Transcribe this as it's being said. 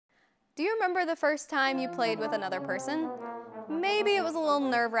Do you remember the first time you played with another person? Maybe it was a little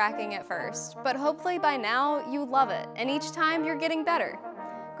nerve-wracking at first, but hopefully by now you love it, and each time you're getting better.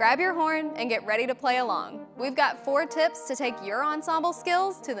 Grab your horn and get ready to play along. We've got 4 tips to take your ensemble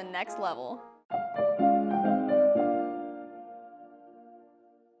skills to the next level.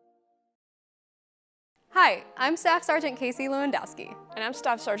 Hi, I'm Staff Sergeant Kaci Lewandowski. And I'm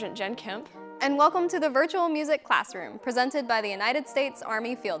Staff Sergeant Jenn Kemp. And welcome to the Virtual Music Classroom, presented by the United States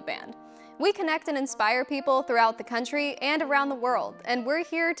Army Field Band. We connect and inspire people throughout the country and around the world, and we're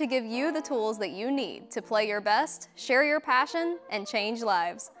here to give you the tools that you need to play your best, share your passion, and change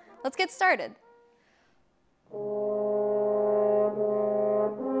lives. Let's get started.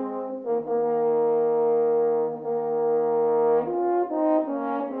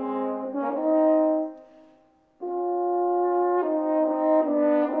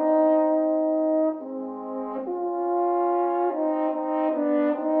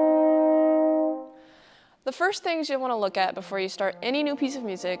 The first things you'll want to look at before you start any new piece of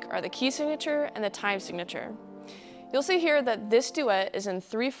music are the key signature and the time signature. You'll see here that this duet is in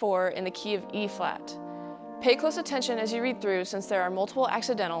 3/4 in the key of E flat. Pay close attention as you read through, since there are multiple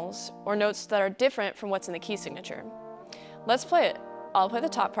accidentals or notes that are different from what's in the key signature. Let's play it. I'll play the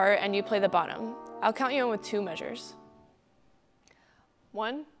top part and you play the bottom. I'll count you in with 2 measures.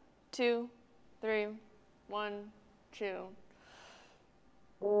 1, 2, 3, 1, 2.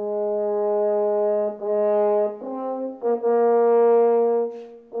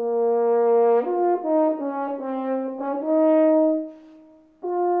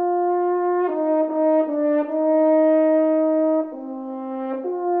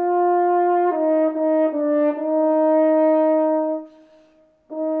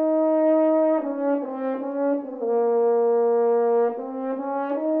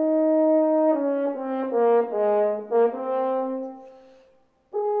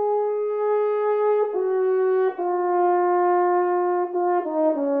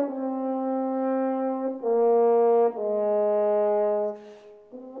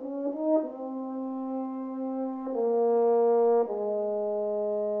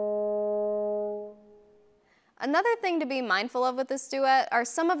 Another thing to be mindful of with this duet are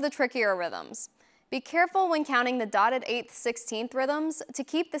some of the trickier rhythms. Be careful when counting the dotted 8th, 16th rhythms to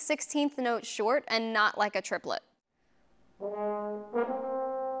keep the 16th note short and not like a triplet.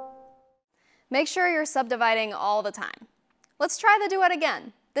 Make sure you're subdividing all the time. Let's try the duet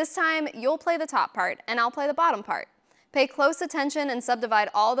again. This time you'll play the top part and I'll play the bottom part. Pay close attention and subdivide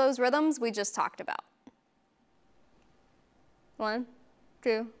all those rhythms we just talked about. 1,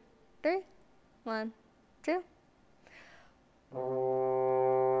 2, 3, 1, 2.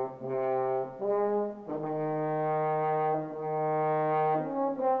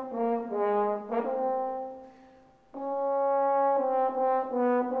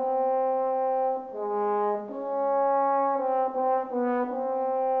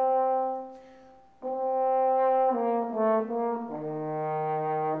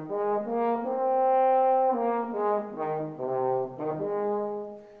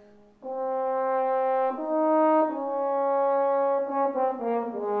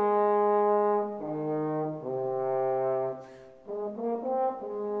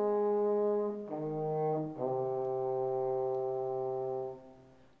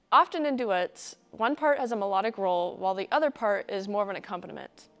 Often in duets, one part has a melodic role while the other part is more of an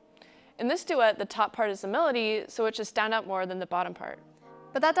accompaniment. In this duet, the top part is the melody, so it should stand out more than the bottom part.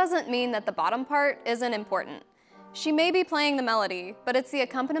 But that doesn't mean that the bottom part isn't important. She may be playing the melody, but it's the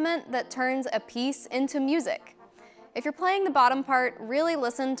accompaniment that turns a piece into music. If you're playing the bottom part, really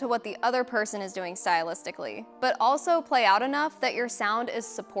listen to what the other person is doing stylistically, but also play out enough that your sound is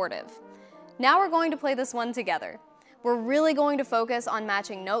supportive. Now we're going to play this one together. We're really going to focus on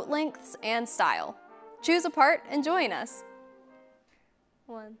matching note lengths and style. Choose a part and join us.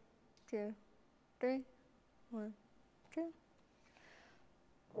 1, 2, 3, 1, 2.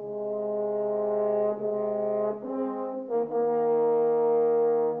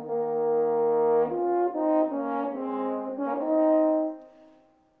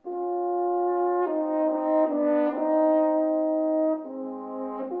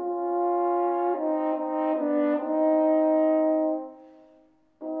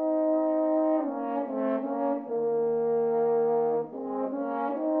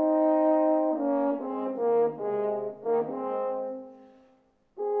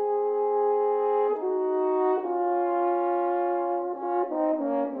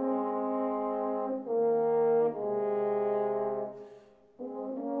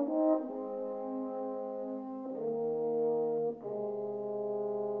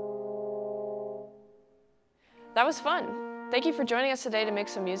 That was fun. Thank you for joining us today to make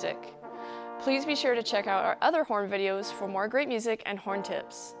some music. Please be sure to check out our other horn videos for more great music and horn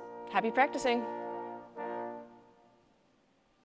tips. Happy practicing!